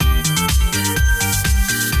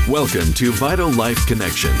Welcome to Vital Life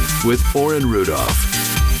Connection with Oren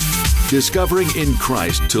Rudolph. Discovering in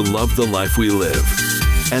Christ to love the life we live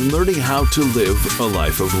and learning how to live a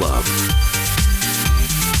life of love.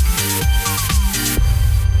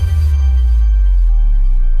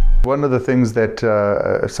 One of the things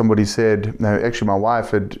that somebody said, actually my wife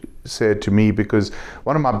had said to me, because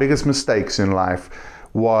one of my biggest mistakes in life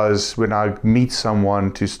was when I meet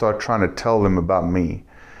someone to start trying to tell them about me.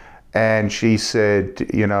 And she said,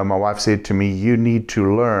 my wife said to me, you need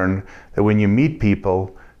to learn that when you meet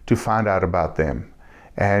people, to find out about them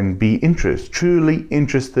and be truly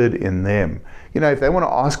interested in them. If they want to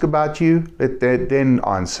ask about you, then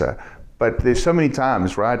answer. But there's so many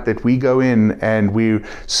times, right, that we go in and we're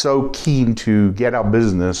so keen to get our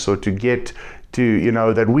business or to get to,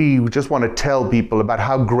 that we just want to tell people about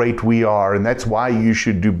how great we are, and that's why you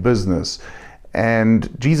should do business. And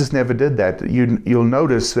Jesus never did that. You'll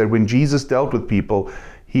notice that when Jesus dealt with people,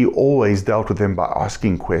 he always dealt with them by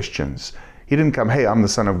asking questions. He didn't come, hey, I'm the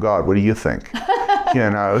Son of God, what do you think?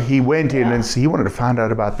 He went in and he wanted to find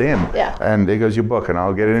out about them. Yeah. And there goes your book, and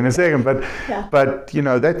I'll get it in a second. But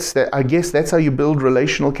I guess that's how you build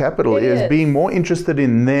relational capital, is being more interested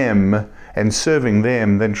in them and serving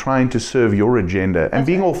them than trying to serve your agenda and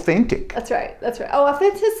being authentic. That's right. Oh,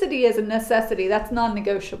 authenticity is a necessity. That's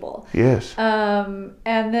non-negotiable. Yes. And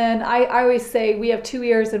then I always say we have 2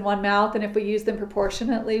 ears and 1 mouth, and if we use them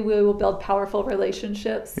proportionately, we will build powerful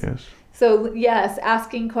relationships. Yes. So yes,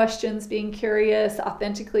 asking questions, being curious,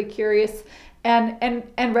 authentically curious, and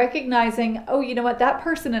recognizing, oh, you know what, that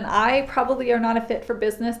person and I probably are not a fit for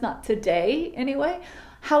business, not today anyway.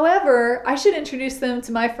 However, I should introduce them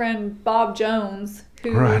to my friend Bob Jones,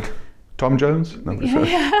 who Right. Tom Jones? No, sure.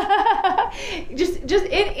 just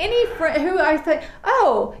any friend who I say,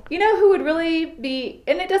 oh, who would really be,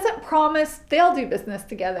 and it doesn't promise they'll do business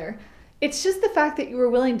together. It's just the fact that you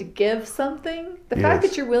were willing to give something, the fact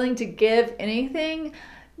that you're willing to give anything,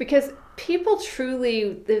 because people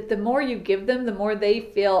truly, the more you give them, the more they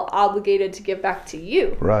feel obligated to give back to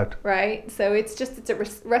you. Right. Right? So it's a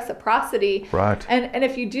reciprocity. Right. And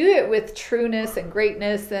if you do it with trueness and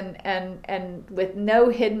greatness and with no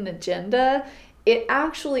hidden agenda, it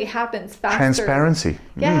actually happens faster. Transparency.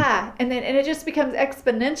 Yeah. And it just becomes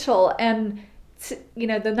exponential. And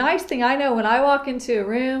the nice thing I know when I walk into a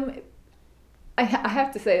room, I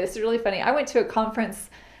have to say, this is really funny. I went to a conference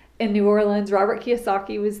in New Orleans. Robert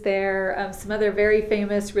Kiyosaki was there. Some other very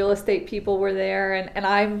famous real estate people were there. And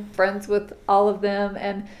I'm friends with all of them.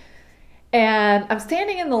 And I'm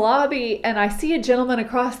standing in the lobby, and I see a gentleman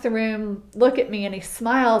across the room look at me, and he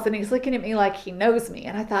smiles, and he's looking at me like he knows me.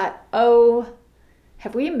 And I thought, oh,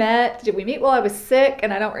 have we met? Did we meet while I was sick?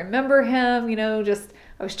 And I don't remember him.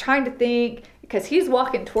 I was trying to think, because he's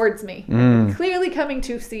walking towards me, clearly coming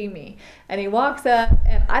to see me. And he walks up,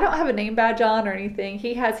 and I don't have a name badge on or anything.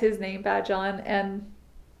 He has his name badge on, and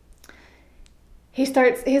he's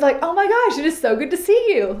like, oh my gosh, it is so good to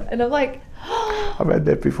see you. And I'm like, I've had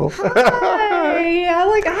that before. hi.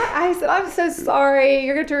 I said, I'm so sorry.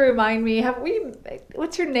 You're going to remind me.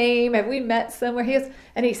 What's your name? Have we met somewhere?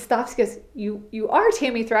 He stops, he goes, you are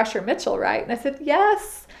Tammy Thrasher Mitchell, right? And I said,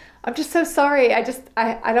 yes. I'm just so sorry. I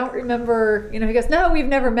don't remember, he goes, no, we've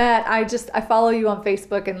never met. I follow you on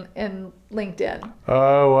Facebook and LinkedIn.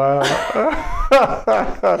 Oh, wow.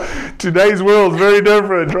 Today's world's very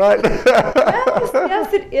different, right?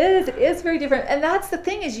 Yes, it is. It is very different. And that's the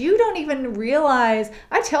thing, is you don't even realize,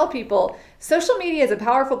 I tell people, social media is a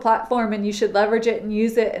powerful platform, and you should leverage it and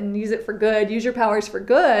use it for good. Use your powers for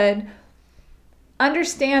good.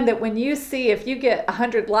 Understand that when you see, if you get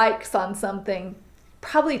 100 likes on something,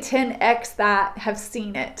 probably 10x that have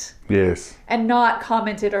seen it. Yes. And not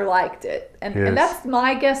commented or liked it. And that's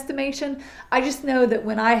my guesstimation. I just know that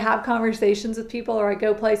when I have conversations with people or I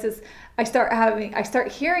go places, I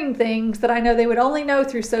start hearing things that I know they would only know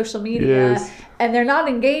through social media, and they're not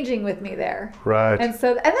engaging with me there. Right. And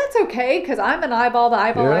that's okay, because I'm an eyeball to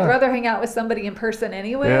eyeball. Yeah. I'd rather hang out with somebody in person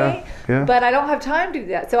anyway. Yeah. But I don't have time to do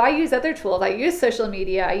that. So I use other tools. I use social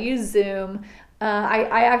media. I use Zoom.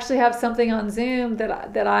 I actually have something on Zoom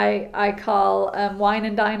that I call Wine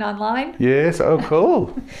and Dine Online. Yes. Oh,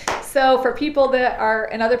 cool. So for people that are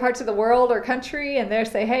in other parts of the world or country, and they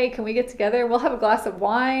say, hey, can we get together? We'll have a glass of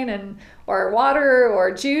wine or water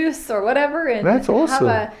or juice or whatever. And that's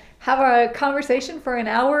awesome. Have a conversation for an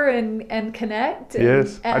hour and connect.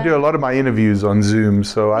 I do a lot of my interviews on Zoom,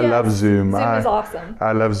 so I love Zoom. Zoom is awesome.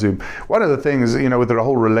 I love Zoom. One of the things, with the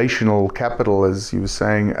whole relational capital, as you were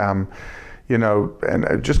saying, and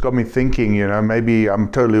it just got me thinking, maybe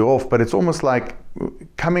I'm totally off, but it's almost like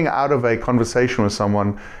coming out of a conversation with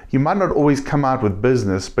someone, you might not always come out with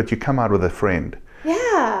business, but you come out with a friend.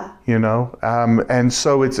 Yeah. Yeah. You know, and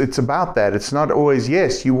so it's about that. It's not always,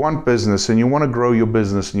 yes, you want business and you want to grow your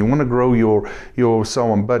business and you want to grow your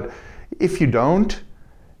so on, but if you don't,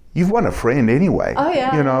 you've won a friend anyway. Oh,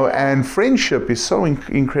 yeah. You know, Yeah. and friendship is so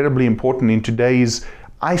incredibly important in today's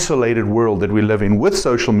isolated world that we live in with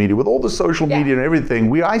social media, with all the social Yeah. media and everything.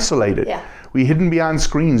 We're isolated. Yeah. We're hidden behind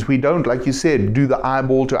screens. We don't, like you said, do the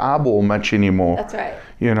eyeball to eyeball much anymore. That's right.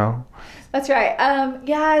 You know? That's right.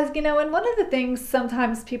 Yeah, you know, and one of the things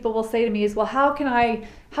sometimes people will say to me is, well, how can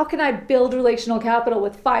I build relational capital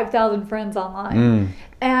with 5,000 friends online?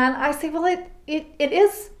 And I say, well, it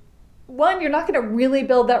is, one, you're not going to really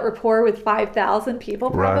build that rapport with 5,000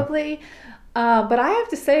 people probably. Right. But I have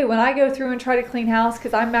to say, when I go through and try to clean house,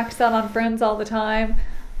 because I'm maxed out on friends all the time,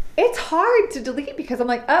 it's hard to delete because I'm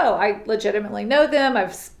like, oh, I legitimately know them.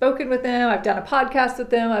 I've spoken with them. I've done a podcast with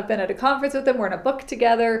them. I've been at a conference with them. We're in a book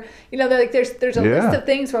together. You know, there's a list of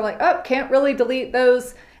things where I'm like, oh, can't really delete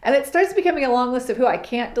those. And it starts becoming a long list of who I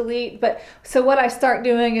can't delete. But so what I start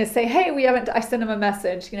doing is say, hey, I send them a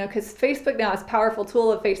message, you know, because Facebook now is a powerful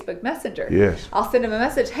tool of Facebook Messenger. Yes. I'll send them a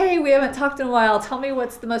message. Hey, we haven't talked in a while. Tell me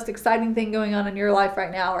what's the most exciting thing going on in your life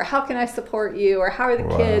right now, or how can I support you, or how are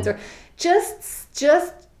the kids, or just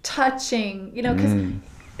touching, you know, because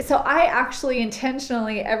so I actually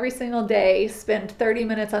intentionally every single day spend 30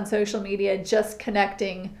 minutes on social media just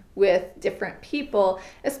connecting with different people,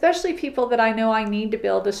 especially people that I know I need to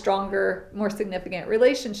build a stronger, more significant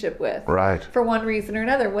relationship with. Right. For one reason or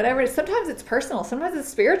another, whatever. Sometimes it's personal. Sometimes it's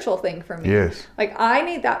a spiritual thing for me. Yes. Like I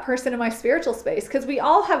need that person in my spiritual space because we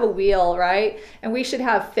all have a wheel, right? And we should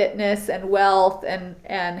have fitness and wealth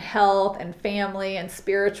and health and family and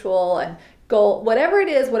spiritual and goal, whatever it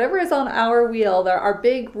is, whatever is on our wheel, there are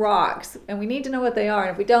big rocks and we need to know what they are.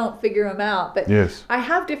 And if we don't, figure them out. But yes. I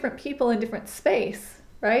have different people in different space,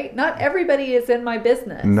 right? Not everybody is in my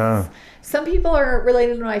business. No. Some people are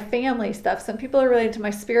related to my family stuff. Some people are related to my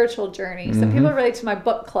spiritual journey. Some people are related to my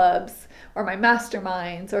book clubs or my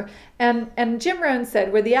masterminds. And Jim Rohn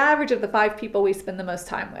said, we're the average of the 5 people we spend the most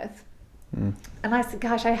time with. And I said,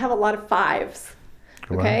 gosh, I have a lot of 5s.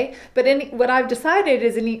 Okay. Wow. But what I've decided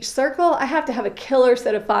is in each circle, I have to have a killer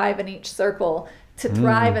set of 5 in each circle to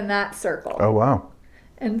thrive in that circle. Oh, wow.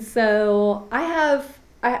 And so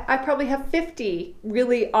I probably have 50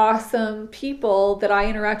 really awesome people that I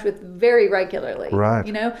interact with very regularly. Right.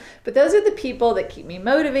 You know, but those are the people that keep me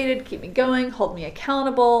motivated, keep me going, hold me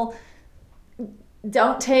accountable,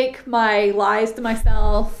 don't take my lies to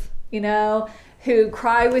myself, you know, who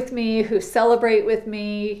cry with me, who celebrate with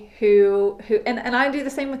me, and I do the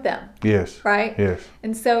same with them. Yes. Right? Yes.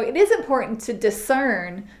 And so it is important to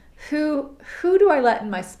discern who do I let in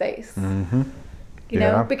my space? You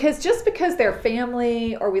know, because just because they're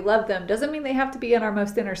family or we love them doesn't mean they have to be in our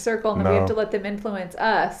most inner circle and that we have to let them influence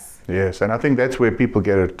us. Yes, and I think that's where people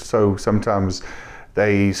get it. So sometimes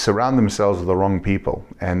they surround themselves with the wrong people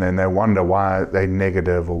and then they wonder why they're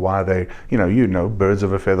negative or why they, you know, birds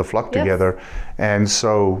of a feather flock together. And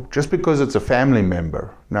so just because it's a family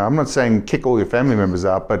member, now I'm not saying kick all your family members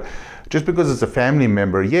out, but just because it's a family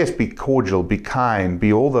member, yes, be cordial, be kind,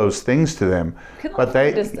 be all those things to them. You can love from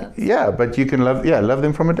a distance. Yeah, but you can love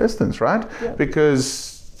them from a distance, right? Yeah.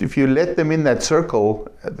 Because if you let them in that circle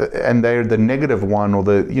and they're the negative one or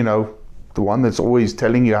the one that's always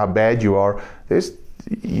telling you how bad you are,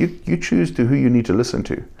 you choose who you need to listen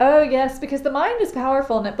to. Oh, yes, because the mind is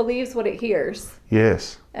powerful and it believes what it hears.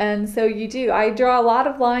 Yes. And so you do. I draw a lot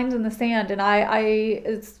of lines in the sand, and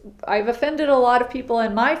I've offended a lot of people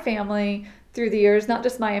in my family through the years, not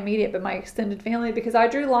just my immediate, but my extended family, because I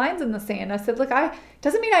drew lines in the sand. I said, look,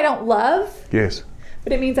 doesn't mean I don't love. Yes.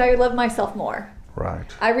 But it means I love myself more. Right.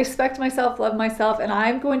 I respect myself, love myself, and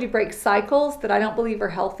I'm going to break cycles that I don't believe are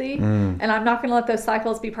healthy, and I'm not going to let those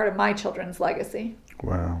cycles be part of my children's legacy.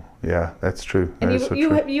 Wow. Yeah, that's true. And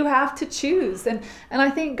you have to choose. And I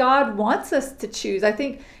think God wants us to choose. I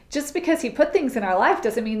think just because he put things in our life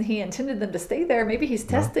doesn't mean he intended them to stay there. Maybe he's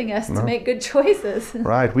testing us to make good choices.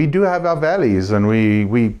 Right. We do have our valleys,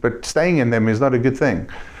 and but staying in them is not a good thing.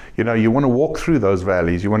 You know, you want to walk through those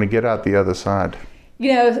valleys. You want to get out the other side.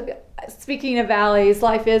 You know, speaking of valleys,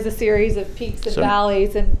 life is a series of peaks and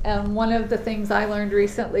valleys. And one of the things I learned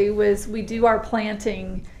recently was we do our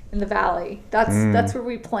planting in the valley. That's where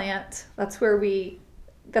we plant. That's where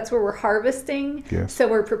we're harvesting. Yes. So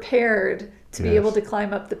we're prepared to be able to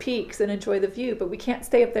climb up the peaks and enjoy the view. But we can't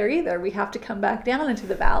stay up there either. We have to come back down into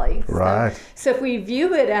the valley. Right. So if we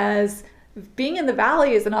view it as being in the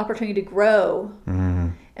valley is an opportunity to grow,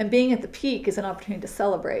 and being at the peak is an opportunity to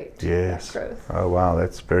celebrate that growth. Oh, wow.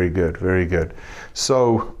 That's very good. Very good.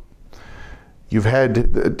 So you've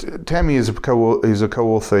had Tammy is a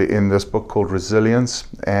co-author in this book called Resilience,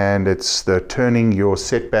 and it's the turning your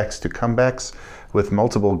setbacks to comebacks with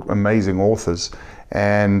multiple amazing authors.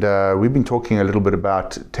 And we've been talking a little bit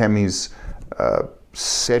about Tammy's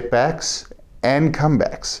setbacks and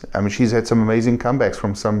comebacks. I mean, she's had some amazing comebacks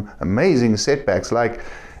from some amazing setbacks. Like,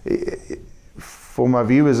 for my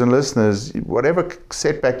viewers and listeners, whatever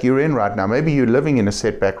setback you're in right now, maybe you're living in a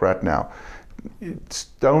setback right now.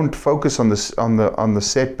 Don't focus on the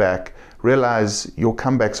setback. Realize your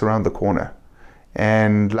comeback's around the corner.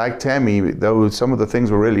 And like Tammy, though some of the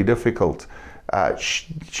things were really difficult,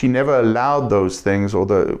 she never allowed those things,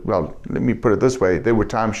 well, let me put it this way, there were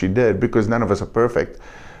times she did, because none of us are perfect.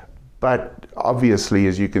 But obviously,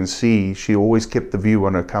 as you can see, she always kept the view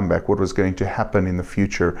on her comeback, what was going to happen in the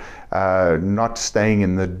future, not staying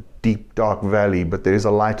in the deep, dark valley, but there is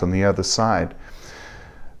a light on the other side.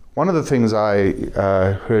 One of the things I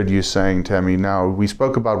heard you saying, Tammy, now we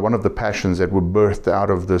spoke about one of the passions that were birthed out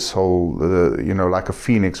of this whole, like a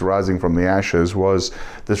phoenix rising from the ashes, was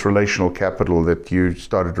this relational capital, that you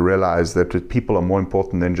started to realize that people are more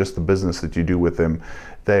important than just the business that you do with them.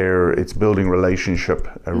 It's building relationship,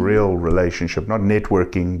 a real relationship, not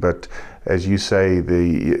networking, but as you say,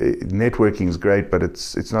 the networking is great, but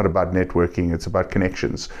it's not about networking, it's about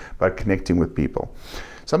connections, about connecting with people.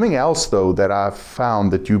 Something else, though, that I've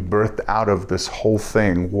found that you birthed out of this whole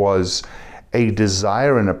thing was a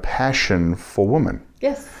desire and a passion for women.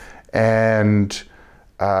 Yes. And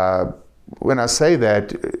when I say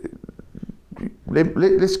that,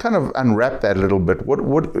 let's kind of unwrap that a little bit. What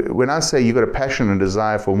when I say you got a passion and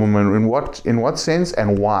desire for women, in what sense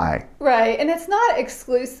and why? Right, and it's not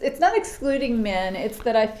exclusive. It's not excluding men. It's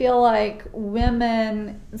that I feel like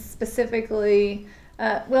women specifically.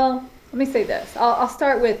 Let me say this. I'll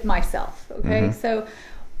start with myself. Okay, so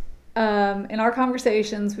in our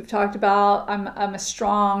conversations, we've talked about I'm a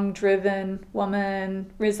strong, driven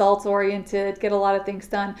woman, results oriented, get a lot of things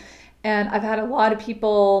done, and I've had a lot of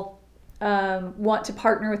people want to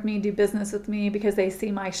partner with me, do business with me because they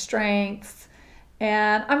see my strengths,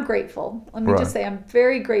 and I'm grateful. Let me just say I'm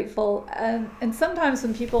very grateful. And sometimes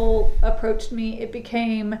when people approached me, it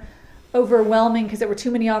became overwhelming because there were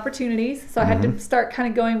too many opportunities. So I had to start kind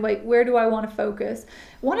of going, like, where do I want to focus?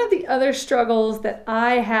 One of the other struggles that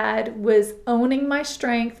I had was owning my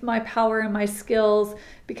strength, my power, and my skills,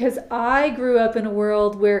 because I grew up in a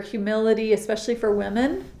world where humility, especially for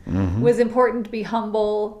women, was important, to be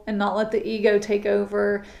humble and not let the ego take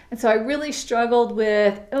over. And so I really struggled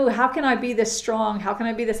with, how can I be this strong? How can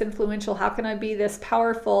I be this influential? How can I be this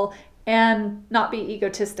powerful and not be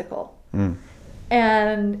egotistical?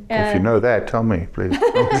 And if you know that, tell me, please.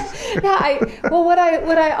 What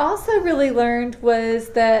I also really learned was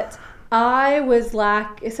that I was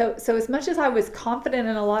so as much as I was confident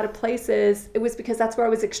in a lot of places, it was because that's where I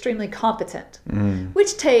was extremely competent,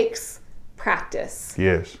 which takes practice.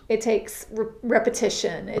 Yes. It takes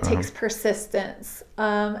repetition. It takes persistence.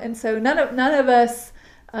 And so none of us.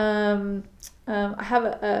 I have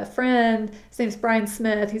a friend, his name's Brian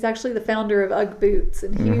Smith. He's actually the founder of UGG Boots,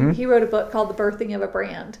 and he wrote a book called The Birthing of a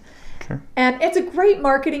Brand. Okay. And it's a great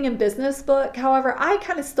marketing and business book. However, I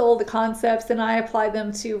kind of stole the concepts and I applied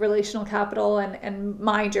them to relational capital and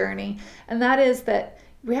my journey. And that is that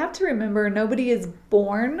we have to remember nobody is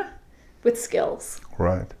born with skills.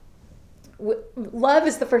 Right. Love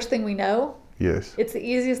is the first thing we know. Yes. It's the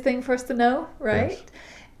easiest thing for us to know, right? Yes.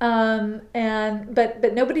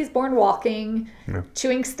 But nobody's born walking,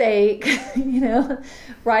 chewing steak,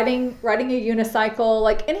 riding a unicycle.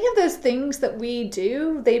 Like any of those things that we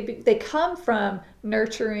do, they come from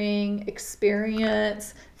nurturing,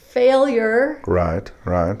 experience, failure. Right.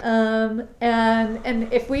 And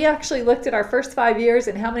if we actually looked at our first 5 years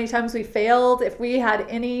and how many times we failed, if we had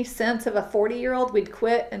any sense of a 40-year-old, we'd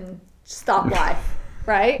quit and stop life.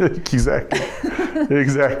 Right? Exactly.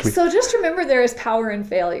 So just remember there is power in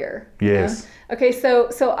failure. Yes. Okay, so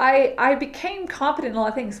I became competent in a lot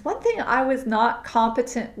of things. One thing I was not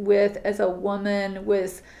competent with as a woman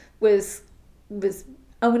was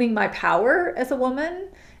owning my power as a woman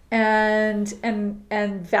and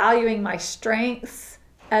valuing my strengths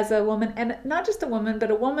as a woman, and not just a woman, but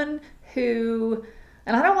a woman who.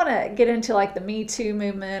 And I don't want to get into like the Me Too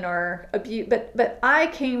movement or abuse, but I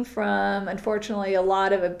came from, unfortunately, a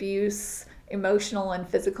lot of abuse, emotional and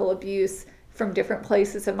physical abuse from different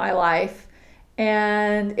places in my life.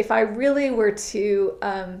 And if I really were to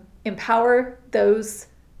empower those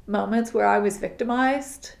moments where I was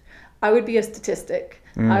victimized, I would be a statistic.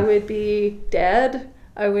 I would be dead.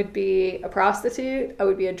 I would be a prostitute. I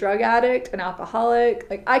would be a drug addict, an alcoholic.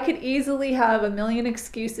 Like I could easily have a million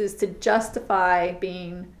excuses to justify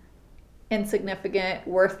being insignificant,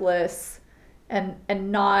 worthless, and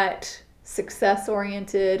not success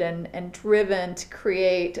oriented and driven to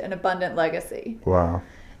create an abundant legacy. Wow.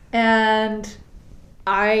 And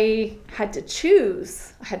I had to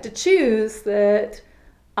choose that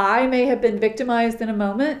I may have been victimized in a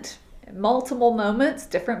moment, multiple moments,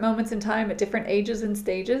 different moments in time at different ages and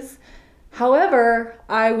stages. However,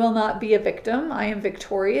 I will not be a victim. I am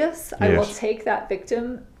victorious. I will take that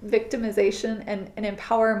victimization and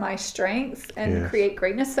empower my strengths and create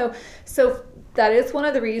greatness. So that is one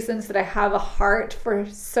of the reasons that I have a heart for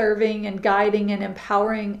serving and guiding and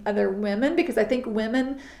empowering other women, because I think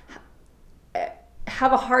women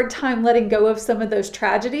have a hard time letting go of some of those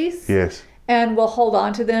tragedies. Yes. And will hold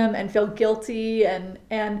on to them and feel guilty, and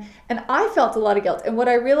I felt a lot of guilt. And what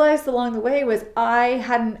I realized along the way was I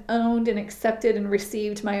hadn't owned and accepted and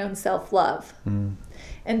received my own self-love.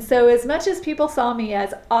 And so as much as people saw me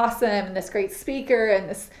as awesome and this great speaker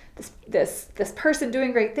and this person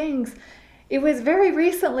doing great things, it was very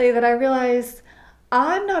recently that I realized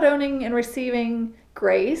I'm not owning and receiving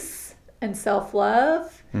grace and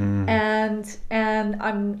self-love. And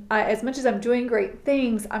as much as I'm doing great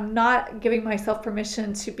things, I'm not giving myself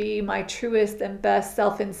permission to be my truest and best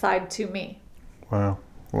self inside to me. Wow.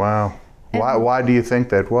 Why do you think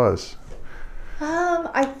that was?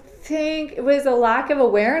 I think it was a lack of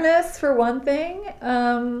awareness, for one thing.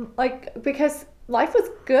 Because life was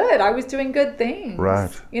good. I was doing good things.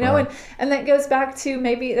 Right. And that goes back to,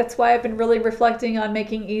 maybe that's why I've been really reflecting on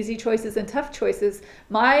making easy choices and tough choices.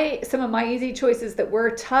 Some of my easy choices that were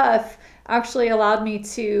tough actually allowed me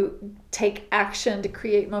to take action, to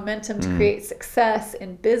create momentum, to create success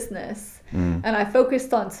in business. And I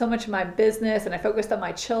focused on so much of my business, and I focused on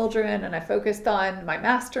my children, and I focused on my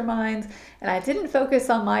masterminds, and I didn't focus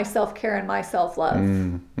on my self-care and my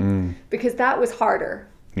self-love because that was harder.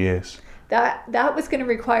 Yes. That was going to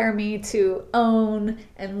require me to own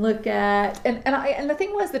and look at, and the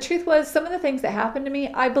thing was, the truth was, some of the things that happened to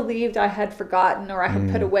me, I believed I had forgotten, or I had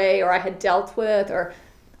put away, or I had dealt with, or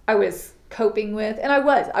I was coping with, and I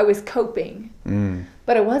was coping,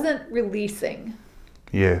 but I wasn't releasing.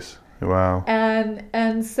 Yes. Wow.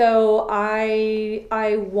 And so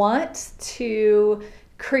I want to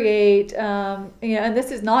create, and this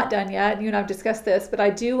is not done yet. You and I've discussed this, but I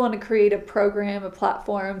do want to create a program, a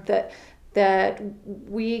platform that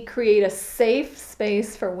we create a safe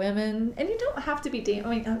space for women. And you don't have to be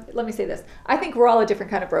let me say this. I think we're all a different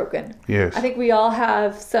kind of broken. Yes. I think we all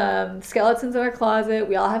have some skeletons in our closet.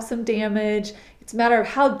 We all have some damage. It's a matter of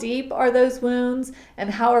how deep are those wounds, and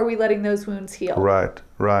how are we letting those wounds heal?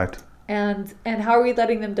 Right. And how are we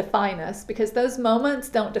letting them define us? Because those moments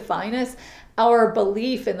don't define us. Our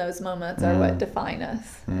belief in those moments are what define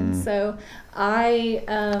us. And so I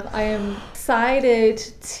am excited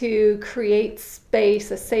to create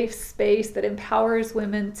space, a safe space that empowers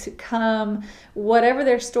women to come, whatever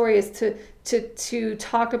their story is, to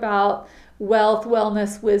talk about wealth,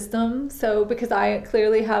 wellness, wisdom. So because I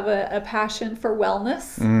clearly have a passion for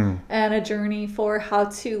wellness and a journey for how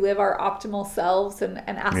to live our optimal selves and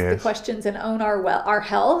ask the questions and own our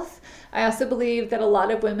health. I also believe that a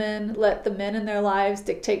lot of women let the men in their lives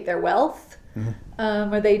dictate their wealth,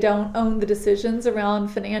 or they don't own the decisions around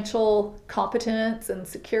financial competence and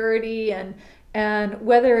security, and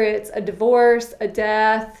whether it's a divorce, a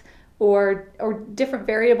death, or different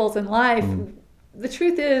variables in life. The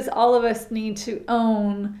truth is, all of us need to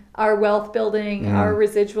own our wealth building, our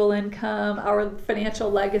residual income, our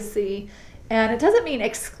financial legacy. And it doesn't mean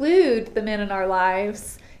exclude the men in our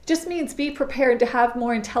lives. It just means be prepared to have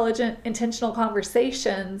more intelligent, intentional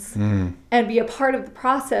conversations and be a part of the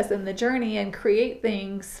process and the journey and create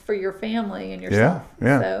things for your family and yourself.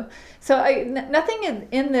 So nothing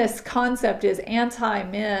in this concept is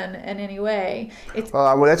anti-men in any way. This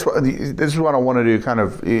is what I wanted to kind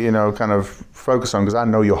of focus on, because I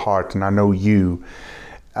know your heart and I know you.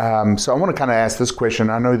 So I want to kind of ask this question.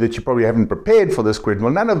 I know that you probably haven't prepared for this question.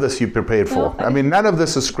 Well, none of this you prepared for. I mean, none of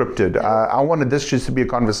this is scripted. I wanted this just to be a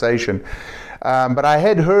conversation. But I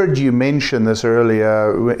had heard you mention this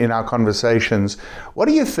earlier in our conversations. What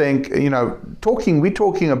do you think, we're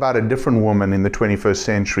talking about a different woman in the 21st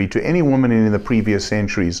century to any woman in the previous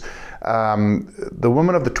centuries. The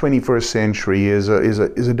woman of the 21st century is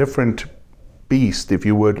a different beast, if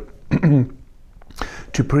you would,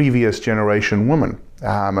 to previous generation women.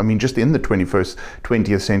 Just in the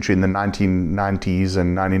 20th century, in the 1990s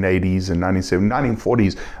and 1980s and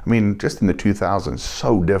 1940s, just in the 2000s,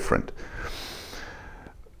 so different.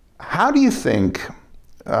 How do you think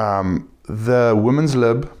the Women's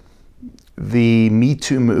Lib, the Me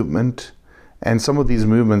Too movement, and some of these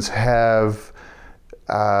movements have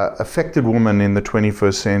affected women in the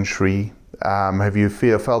 21st century Have you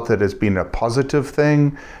felt that it's been a positive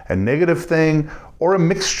thing, a negative thing, or a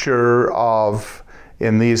mixture of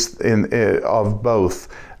of both?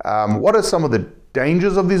 What are some of the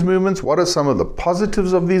dangers of these movements? What are some of the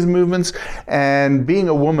positives of these movements? And being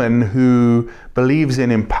a woman who believes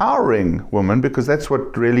in empowering women, because that's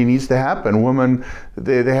what really needs to happen. Women,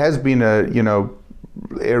 there has been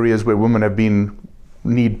areas where women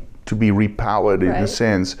need to be repowered in a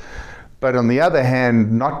sense. But on the other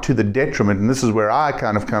hand, not to the detriment, and this is where I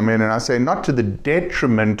kind of come in and I say, not to the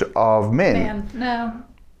detriment of men. No.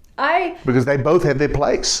 Because they both have their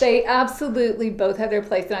place. They absolutely both have their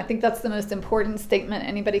place. And I think that's the most important statement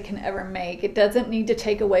anybody can ever make. It doesn't need to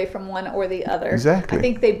take away from one or the other. Exactly. I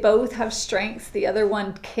think they both have strengths the other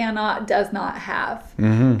one does not have.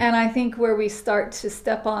 And I think where we start to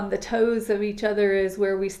step on the toes of each other is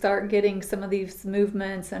where we start getting some of these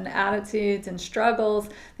movements and attitudes and struggles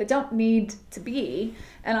that don't need to be.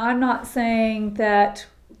 And I'm not saying that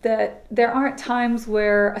there aren't times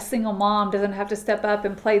where a single mom doesn't have to step up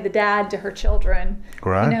and play the dad to her children.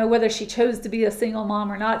 Right. Whether she chose to be a single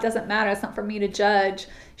mom or not, doesn't matter. It's not for me to judge.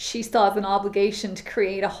 She still has an obligation to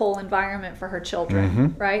create a whole environment for her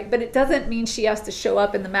children, right? But it doesn't mean she has to show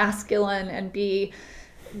up in the masculine and be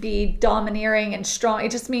domineering and strong. It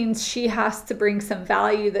just means she has to bring some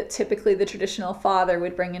value that typically the traditional father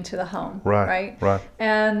would bring into the home. Right.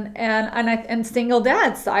 And single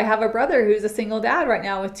dads. I have a brother who's a single dad right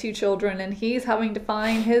now with 2 children, and he's having to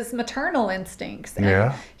find his maternal instincts.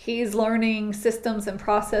 And he's learning systems and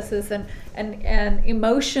processes and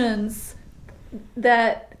emotions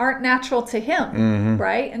that aren't natural to him.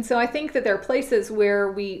 Right. And so I think that there are places where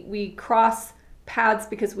we cross paths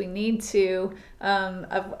because we need to,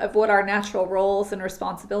 of what our natural roles and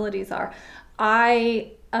responsibilities are.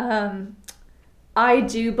 I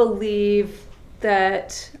do believe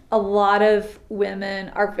that a lot of women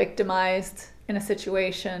are victimized in a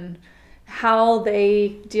situation. How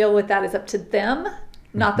they deal with that is up to them,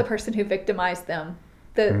 not the person who victimized them.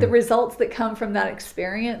 The results that come from that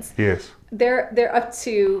experience, they're up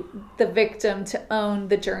to the victim to own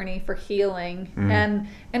the journey for healing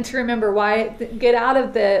and to remember get out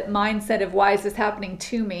of the mindset of why is this happening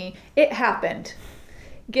to me? It happened.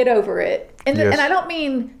 Get over it. And I don't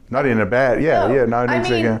mean not in a bad I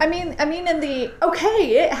mean in the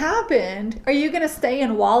okay, it happened. Are you going to stay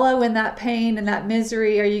and wallow in that pain and that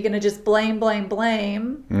misery? Are you going to just blame?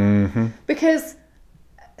 Because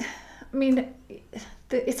I mean,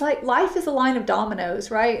 it's like life is a line of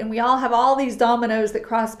dominoes, right? And we all have all these dominoes that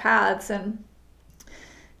cross paths, and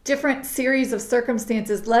different series of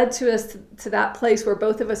circumstances led to us to that place where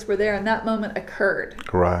both of us were there and that moment occurred.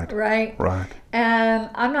 Right. And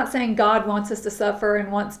I'm not saying God wants us to suffer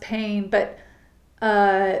and wants pain, but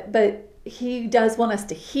he does want us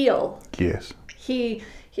to heal. Yes. He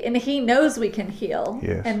knows we can heal.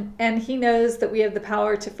 Yes. And he knows that we have the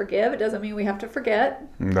power to forgive. It doesn't mean we have to forget.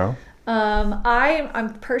 No.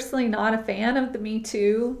 I'm personally not a fan of the Me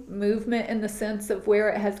Too movement in the sense of where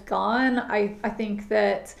it has gone. I think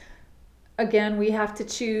that, again, we have to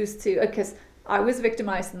choose to, because I was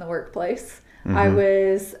victimized in the workplace. I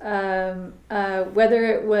was, I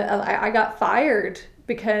got fired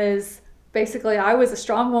because basically I was a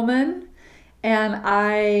strong woman and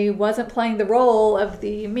I wasn't playing the role of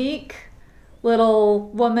the meek little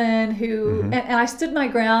woman who, and I stood my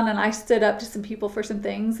ground and I stood up to some people for some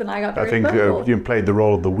things, and I got very vocal. You played the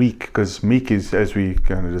role of the weak, because meek is, as we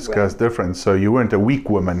kind of discussed, different. So you weren't a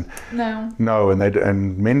weak woman. No,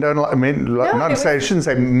 and men don't like men. I shouldn't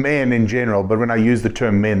say men in general, but when I use the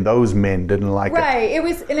term men, those men didn't like it. Right. It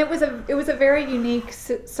was a very unique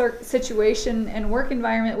situation and work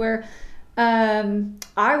environment where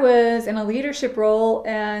I was in a leadership role,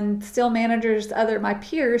 and still my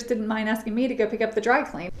peers didn't mind asking me to go pick up the dry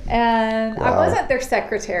clean. And I wasn't their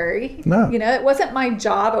secretary. No. It wasn't my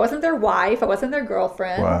job. I wasn't their wife. I wasn't their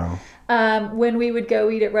girlfriend. Wow. When we would go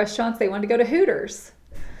eat at restaurants, they wanted to go to Hooters.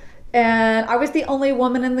 And I was the only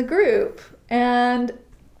woman in the group. And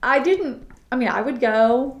I would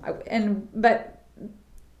go, but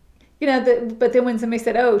then when somebody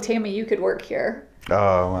said, "Oh, Tammy, you could work here."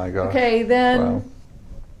 Oh my God. Okay, then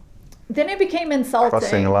it became insulting.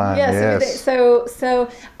 Crossing a line. Yes. So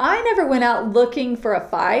I never went out looking for a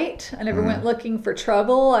fight. I never went looking for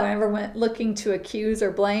trouble. I never went looking to accuse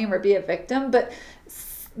or blame or be a victim. But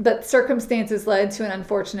circumstances led to an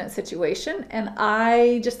unfortunate situation, and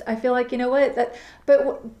I feel like, you know what,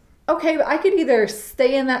 okay, I could either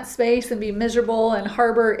stay in that space and be miserable and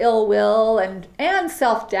harbor ill will and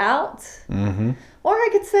self-doubt, or I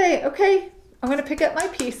could say, okay, I'm going to pick up my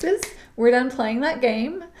pieces. We're done playing that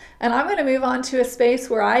game, and I'm going to move on to a space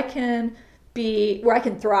where I can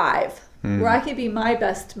thrive. where I can be my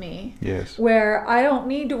best me. Yes. Where I don't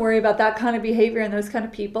need to worry about that kind of behavior and those kind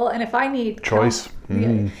of people. And if I need choice,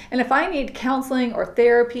 and if I need counseling or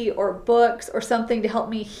therapy or books or something to help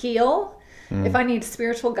me heal, if I need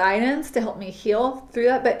spiritual guidance to help me heal through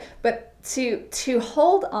that, but to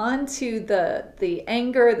hold on to the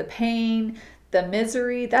anger, the pain, the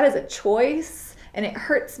misery, that is a choice, and it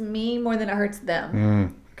hurts me more than it hurts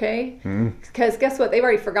them. Okay? Because guess what? They've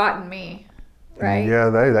already forgotten me. Right? Yeah,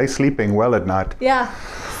 they sleeping well at night. Yeah.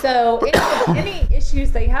 So any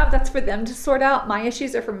issues they have, that's for them to sort out. My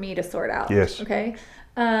issues are for me to sort out. Yes. Okay.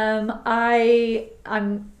 I'm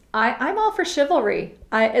all for chivalry.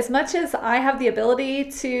 As much as I have the ability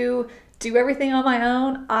to do everything on my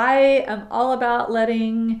own, I am all about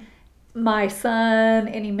letting my son,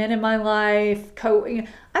 any men in my life,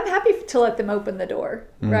 I'm happy to let them open the door,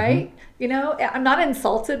 right? You know, I'm not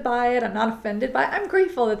insulted by it. I'm not offended by it. I'm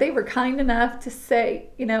grateful that they were kind enough to say,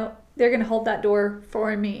 you know, they're going to hold that door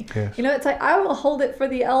for me. Yes. You know, it's like, I will hold it for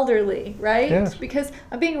the elderly, right? Yes. Because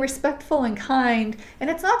I'm being respectful and kind.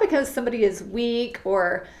 And it's not because somebody is weak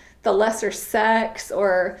or the lesser sex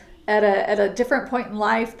or at a different point in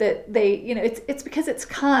life that they, you know, it's because it's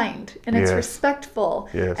kind and it's respectful.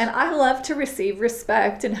 Yes. And I love to receive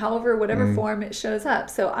respect in whatever form it shows up.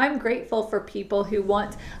 So I'm grateful for people who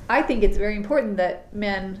I think it's very important that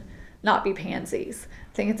men not be pansies.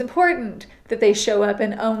 I think it's important that they show up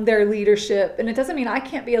and own their leadership. And it doesn't mean I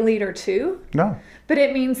can't be a leader too. No. But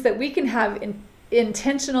it means that we can have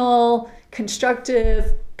intentional,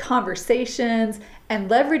 constructive conversations and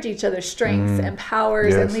leverage each other's strengths and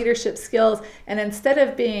powers and leadership skills. And instead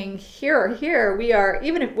of being here or here, we are,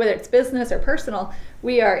 even if whether it's business or personal,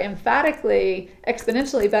 we are emphatically,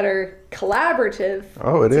 exponentially better collaborative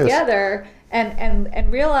together. And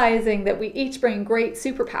realizing that we each bring great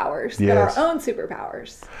superpowers, that our own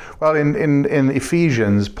superpowers. Well, in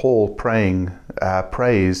Ephesians, Paul prays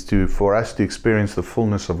for us to experience the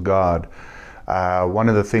fullness of God. One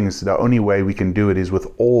of the things, the only way we can do it is with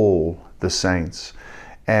all the saints.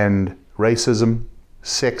 And racism,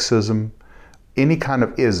 sexism, any kind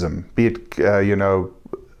of ism, be it,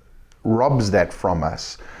 robs that from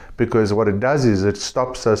us. Because what it does is it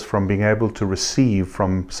stops us from being able to receive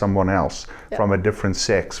from someone else, from a different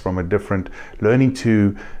sex, from a different,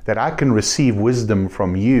 that I can receive wisdom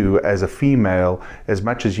from you as a female as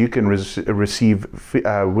much as you can receive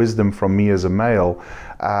wisdom from me as a male.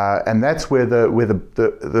 And that's where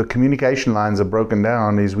the communication lines are broken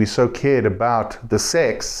down, is we so cared about the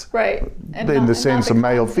sex, right, in the sense of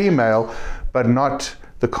male, female, but not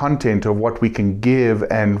the content of what we can give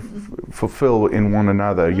and fulfill in one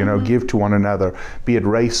another, give to one another, be it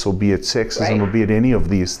race or be it sexism or be it any of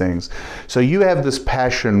these things. So you have this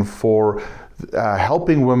passion for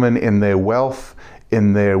helping women in their wealth,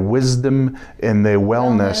 in their wisdom, in their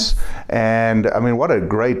wellness. And I mean, what a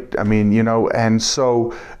great, and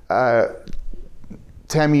so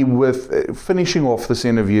Tammy, with finishing off this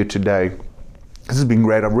interview today, this has been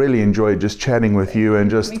great. I've really enjoyed just chatting with you and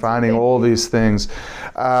just finding all these things.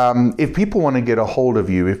 If people want to get a hold of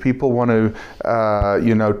you, if people want to,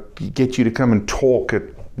 get you to come and talk at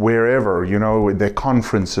wherever, their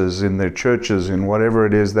conferences, in their churches, in whatever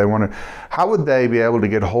it is they want to, how would they be able to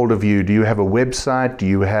get a hold of you? Do you have a website? Do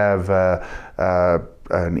you have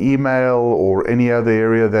an email or any other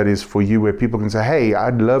area that is for you where people can say, hey,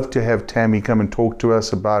 I'd love to have Tammy come and talk to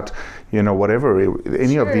us about, whatever,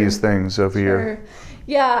 any of these things over here?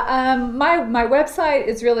 Yeah, my website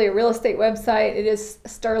is really a real estate website. It is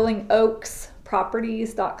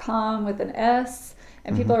sterlingoaksproperties.com with an S,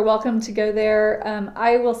 and people are welcome to go there.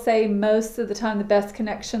 I will say most of the time the best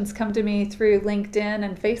connections come to me through LinkedIn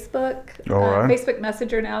and Facebook. All right. Facebook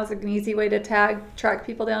Messenger now is an easy way to track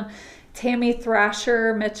people down. Tammy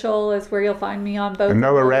Thrasher Mitchell is where you'll find me on both. And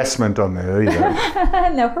no harassment on there either.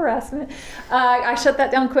 No harassment. I shut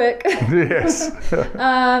that down quick. Yes.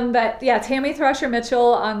 But yeah, Tammy Thrasher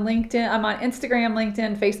Mitchell on LinkedIn. I'm on Instagram,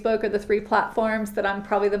 LinkedIn, Facebook are the three platforms that I'm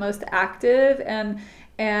probably the most active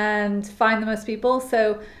and find the most people.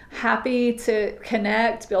 So happy to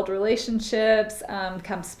connect, build relationships,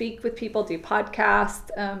 come speak with people, do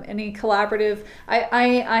podcasts, any collaborative.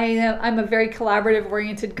 I'm a very collaborative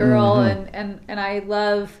oriented girl, and I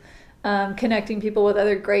love connecting people with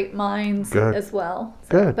other great minds as well.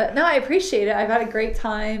 So, but no, I appreciate it. I've had a great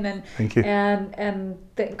time, and thank you. And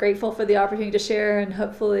grateful for the opportunity to share, and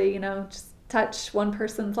hopefully, just touch one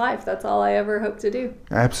person's life. That's all I ever hope to do.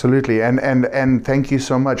 Absolutely. And thank you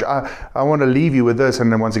so much. I want to leave you with this,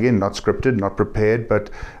 and then once again, not scripted, not prepared, but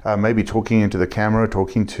maybe talking into the camera,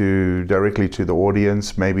 talking directly to the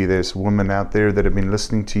audience. Maybe there's women out there that have been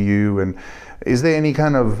listening to you, and Is there any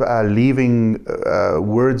kind of leaving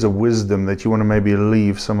words of wisdom that you want to maybe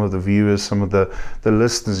leave some of the viewers, some of the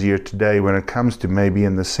listeners here today when it comes to maybe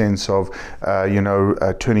in the sense of,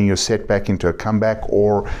 turning your setback into a comeback,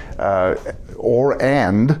 or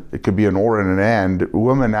it could be an or and an and,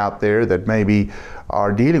 women out there that maybe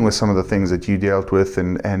are dealing with some of the things that you dealt with,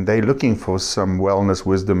 and they're looking for some wellness,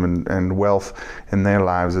 wisdom, and wealth in their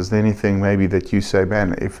lives. Is there anything maybe that you say,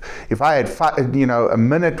 man, if I had a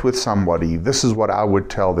minute with somebody, this is what I would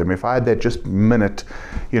tell them. If I had that just minute,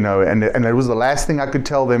 and it was the last thing I could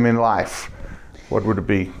tell them in life, what would it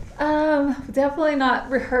be? Definitely not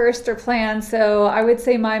rehearsed or planned. So I would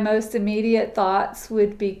say my most immediate thoughts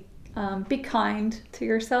would be kind to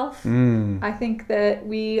yourself. I think that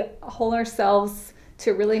we hold ourselves to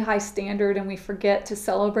a really high standard, and we forget to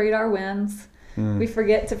celebrate our wins. We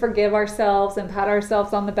forget to forgive ourselves and pat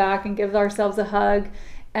ourselves on the back and give ourselves a hug,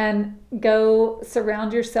 and go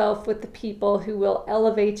surround yourself with the people who will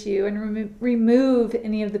elevate you and remove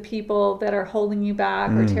any of the people that are holding you back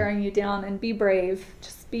or tearing you down, and be brave.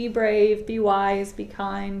 Just be brave, be wise, be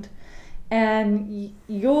kind. And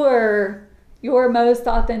your most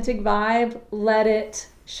authentic vibe, let it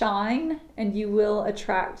shine, and you will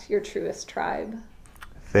attract your truest tribe.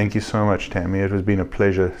 Thank you so much, Tammy. It has been a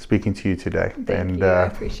pleasure speaking to you today. Thank you. I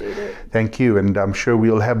appreciate it. Thank you. And I'm sure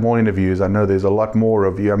we'll have more interviews. I know there's a lot more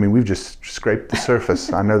of you. I mean, we've just scraped the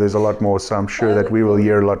surface. I know there's a lot more, so I'm sure that we will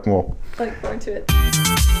hear a lot more. I look forward to it.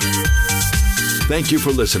 Thank you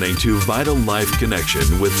for listening to Vital Life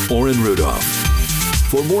Connection with Oren Rudolph.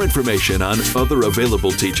 For more information on other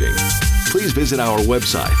available teaching, please visit our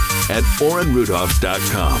website at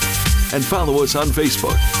orenrudolph.com and follow us on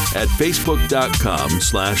Facebook at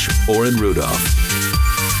facebook.com/Oren Rudolph.